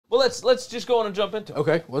Well, let's just go on and jump into it.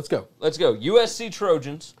 Okay, let's go. Let's go. USC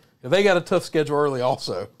Trojans. They got a tough schedule early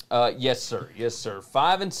also. Yes, sir. Yes, sir.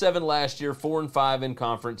 5-7 last year, 4-5 in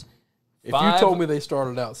conference. If you told me they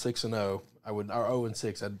started out 6-0, I would, or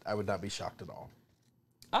 0-6, I would not be shocked at all.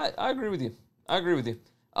 I agree with you. I agree with you.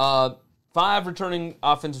 5 returning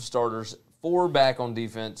offensive starters, 4 back on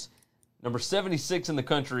defense. Number 76 in the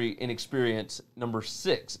country in experience, number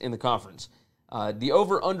 6 in the conference. The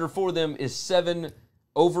over-under for them is 7.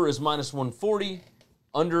 Over is minus 140.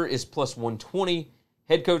 Under is plus 120.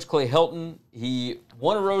 Head coach Clay Helton, he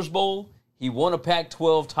won a Rose Bowl. He won a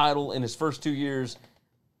Pac-12 title in his first 2 years,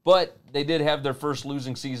 but they did have their first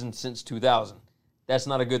losing season since 2000. That's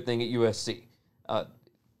not a good thing at USC.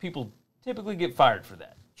 People typically get fired for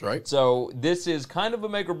that. That's right. So this is kind of a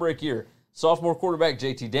make-or-break year. Sophomore quarterback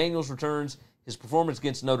JT Daniels returns. His performance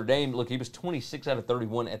against Notre Dame, look, he was 26 out of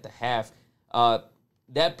 31 at the half.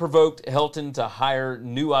 That provoked Helton to hire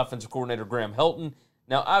new offensive coordinator Graham Helton.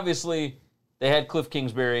 Now, obviously, they had Cliff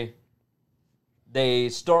Kingsbury. They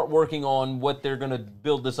start working on what they're going to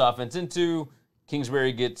build this offense into.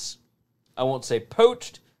 Kingsbury gets, I won't say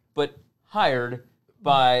poached, but hired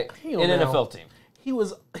by an NFL team. He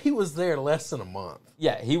was there less than a month.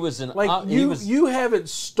 Yeah, he was in. You haven't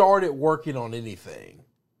started working on anything.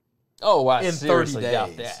 Oh, I in seriously 30 days.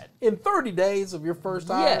 doubt that. In 30 days of your first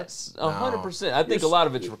hire? Yes, 100%. I think a lot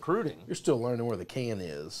of it's recruiting. You're still learning where the can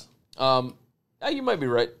is. You might be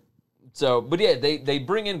right. So, but yeah, they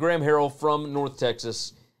bring in Graham Harrell from North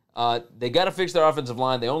Texas. They got to fix their offensive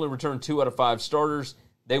line. They only returned 2 out of 5 starters.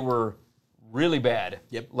 They were really bad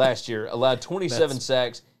last year. Allowed 27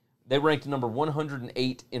 sacks. They ranked number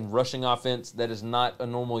 108 in rushing offense. That is not a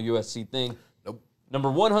normal USC thing. Nope. Number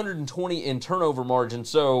 120 in turnover margin.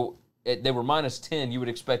 So they were minus 10. You would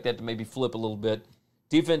expect that to maybe flip a little bit.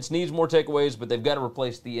 Defense needs more takeaways, but they've got to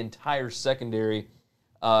replace the entire secondary.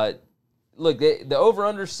 Look, the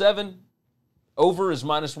over-under 7. Over is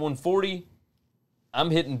minus 140. I'm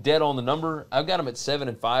hitting dead on the number. I've got them at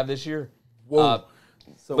 7-5 this year. Whoa.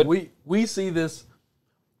 We see this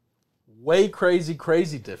way crazy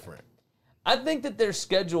different. I think that their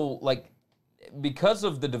schedule, like, because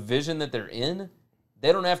of the division that they're in,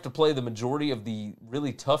 they don't have to play the majority of the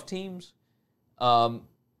really tough teams. And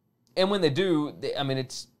when they do,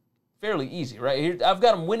 it's fairly easy, right? Here, I've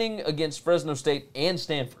got them winning against Fresno State and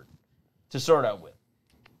Stanford to start out with.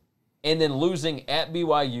 And then losing at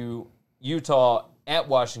BYU, Utah, at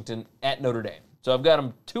Washington, at Notre Dame. So I've got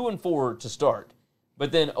them 2-4 to start.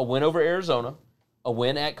 But then a win over Arizona, a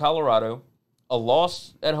win at Colorado, a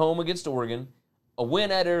loss at home against Oregon, a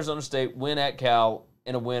win at Arizona State, win at Cal,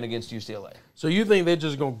 and a win against UCLA. So you think they're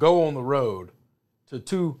just going to go on the road to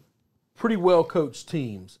 2 pretty well-coached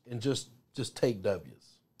teams and just take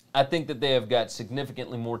W's? I think that they have got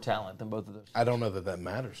significantly more talent than both of those teams. I don't know that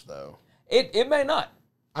matters, though. It may not.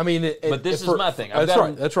 I mean, but this is my thing. I've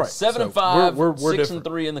that's right. 7-5, we're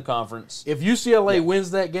 6-3 in the conference. If UCLA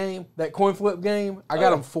wins that game, that coin flip game, I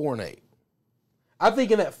got them 4-8. I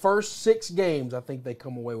think in that first 6 games, I think they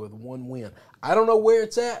come away with 1 win. I don't know where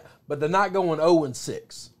it's at, but they're not going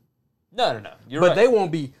 0-6. No. You're right. But they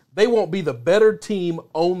won't be the better team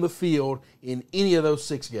on the field in any of those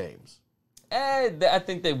 6 games. I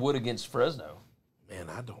think they would against Fresno. Man,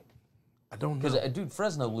 I don't know. Because, dude,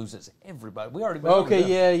 Fresno loses everybody. We already been over them.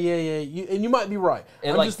 Yeah. And you might be right.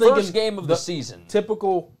 And I'm just thinking first game of the season.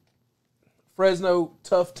 Typical Fresno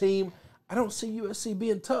tough team. I don't see USC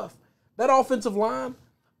being tough. That offensive line,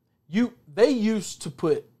 they used to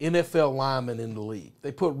put NFL linemen in the league.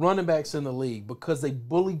 They put running backs in the league because they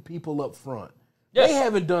bullied people up front. Yes. They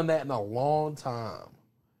haven't done that in a long time.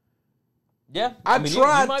 Yeah. I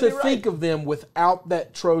tried to think of them without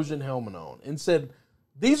that Trojan helmet on and said,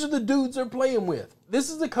 these are the dudes they're playing with.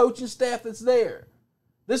 This is the coaching staff that's there.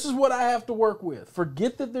 This is what I have to work with.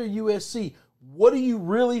 Forget that they're USC. What do you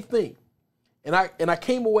really think? And I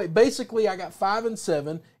came away, basically I got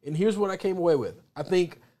 5-7, and here's what I came away with. I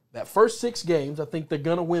think that first 6 games, I think they're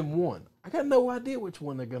going to win 1. I got no idea which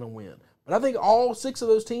one they're going to win. But I think all 6 of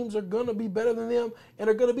those teams are going to be better than them and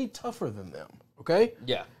are going to be tougher than them, okay?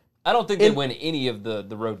 Yeah. I don't think they win any of the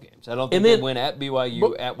road games. I don't think they win at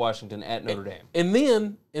BYU, at Washington, at Notre Dame. And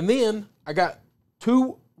then I got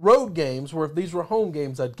 2 road games where if these were home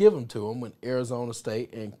games, I'd give them to them with Arizona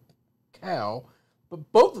State and Cal.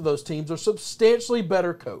 But both of those teams are substantially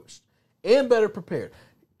better coached and better prepared.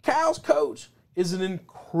 Cal's coach is an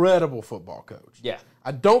incredible football coach. Yeah.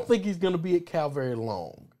 I don't think he's going to be at Cal very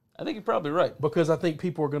long. I think you're probably right. Because I think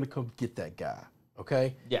people are going to come get that guy,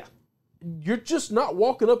 okay? Yeah. You're just not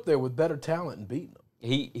walking up there with better talent and beating them.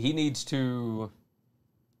 He needs to,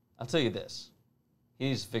 I'll tell you this. He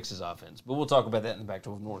needs to fix his offense. But we'll talk about that in the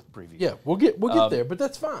Pac-12 North preview. Yeah, we'll get there, but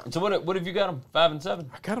that's fine. So what have you got him? 5-7?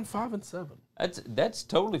 I got him 5-7. That's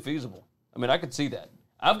totally feasible. I mean, I could see that.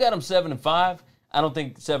 I've got him 7-5. I don't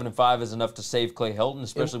think 7-5 is enough to save Clay Helton,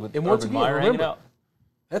 especially with Urban Meyer hanging out.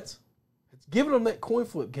 It's giving them that coin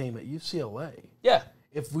flip game at UCLA. Yeah.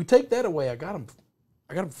 If we take that away, I got him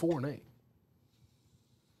 4-8.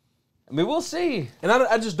 I mean, we'll see. And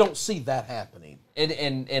I just don't see that happening.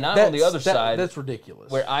 And I'm on the other side. That's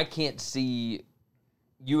ridiculous. Where I can't see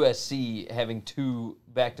USC having 2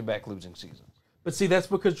 back-to-back losing seasons. But see, that's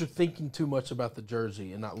because you're thinking too much about the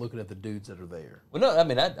jersey and not looking at the dudes that are there. Well, no, I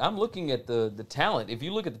mean, I'm looking at the talent. If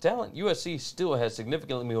you look at the talent, USC still has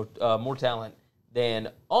significantly more talent than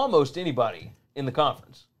almost anybody in the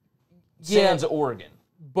conference. Sans Oregon.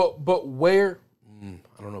 But where?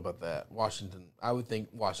 I don't know about that. Washington. I would think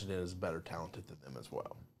Washington is better talented than them as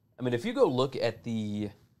well. I mean, if you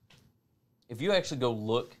actually go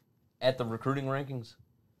look at the recruiting rankings,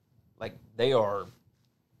 like they're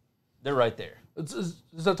right there. As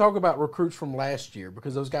I talk about recruits from last year,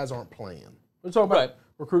 because those guys aren't playing. We're talking about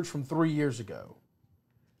recruits from 3 years ago.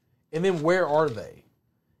 And then where are they?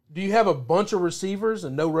 Do you have a bunch of receivers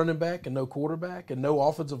and no running back and no quarterback and no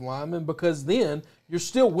offensive lineman? Because then you're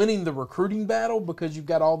still winning the recruiting battle because you've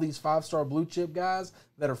got all these 5-star blue chip guys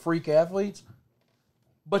that are freak athletes,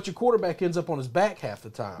 but your quarterback ends up on his back half the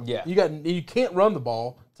time. Yeah. You can't run the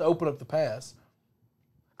ball to open up the pass.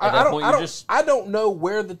 I don't know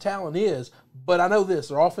where the talent is, but I know this: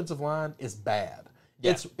 their offensive line is bad.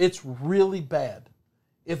 Yeah. It's really bad.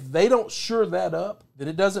 If they don't shore that up, then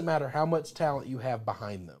it doesn't matter how much talent you have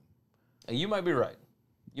behind them. You might be right.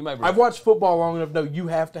 I've watched football long enough to know you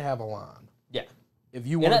have to have a line. Yeah. If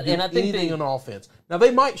you want to do anything on offense. Now,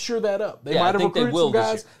 they might shore that up. They might have recruited some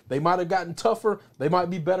guys. They might have gotten tougher. They might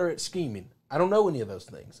be better at scheming. I don't know any of those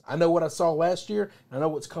things. I know what I saw last year, and I know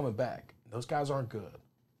what's coming back. Those guys aren't good.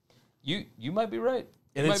 You might be right.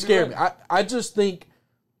 And it scared me. I just think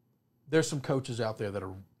there's some coaches out there that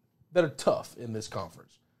are tough in this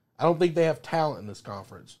conference. I don't think they have talent in this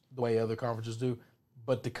conference the way other conferences do,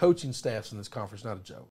 but the coaching staffs in this conference not a joke.